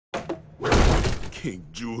King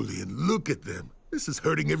Julian, look at them. This is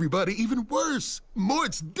hurting everybody even worse.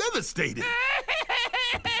 Mort's devastated.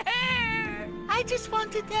 I just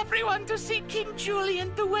wanted everyone to see King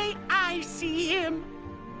Julian the way I see him.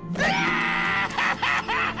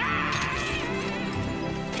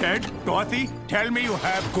 Ted, Dorothy, tell me you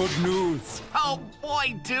have good news. Oh,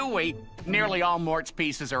 boy, do we. Nearly all Mort's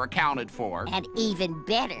pieces are accounted for. And even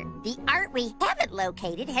better, the art we haven't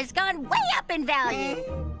located has gone way up in value.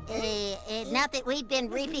 Not that we've been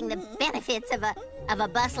reaping the benefits of a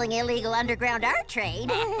bustling illegal underground art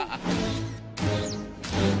trade.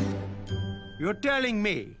 You're telling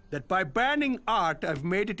me that by banning art, I've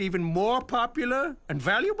made it even more popular and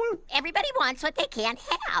valuable? Everybody wants what they can't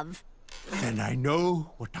have. Then I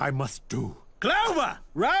know what I must do. Clover,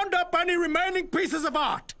 round up any remaining pieces of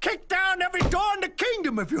art. Kick down every door in the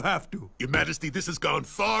kingdom if you have to. Your Majesty, this has gone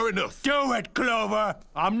far enough. Do it, Clover.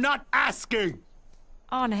 I'm not asking.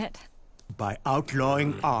 On it. By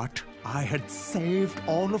outlawing art, I had saved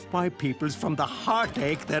all of my peoples from the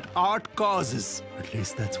heartache that art causes. At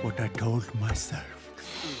least that's what I told myself.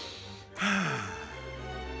 Ah!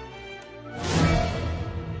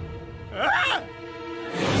 Ah!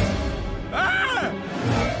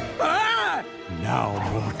 Ah! Now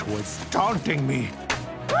Mort was taunting me.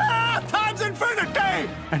 Times infinity!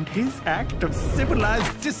 And his act of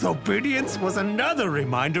civilized disobedience was another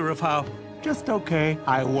reminder of how just okay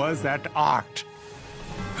I was at art.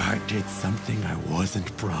 I did something I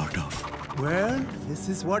wasn't proud of. Well, this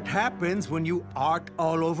is what happens when you art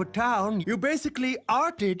all over town. You basically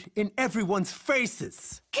arted in everyone's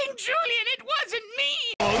faces. King Julian, it wasn't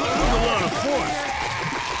me! Oh, that was a lot of force.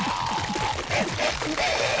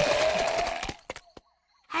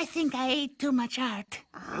 I think I ate too much art.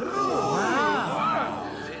 Wow.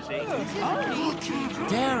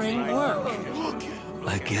 Daring work.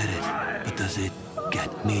 I get it, but does it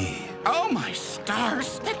get me? Oh, my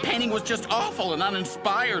stars. That painting was just awful and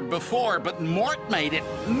uninspired before, but Mort made it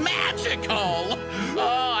magical.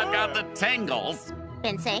 Oh, I've got the tingles.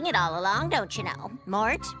 Been saying it all along, don't you know?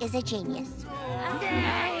 Mort is a genius.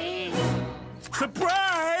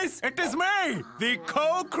 Surprise! It is me, the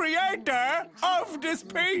co-creator of this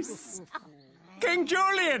piece. King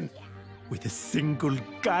Julian! With a single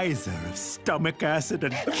geyser of stomach acid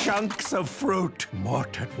and chunks of fruit,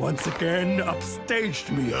 Mort had once again upstaged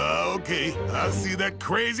me. Okay, I see that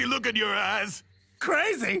crazy look in your eyes.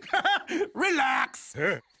 Crazy? Relax.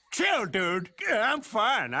 Chill, dude. I'm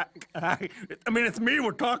fine. I mean, it's me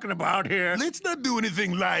we're talking about here. Let's not do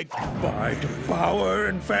anything like... By the power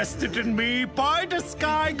invested in me by the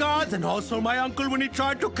sky gods and also my uncle when he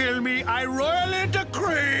tried to kill me, I royally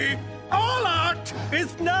decree all art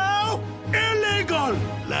is now illegal.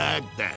 Like that.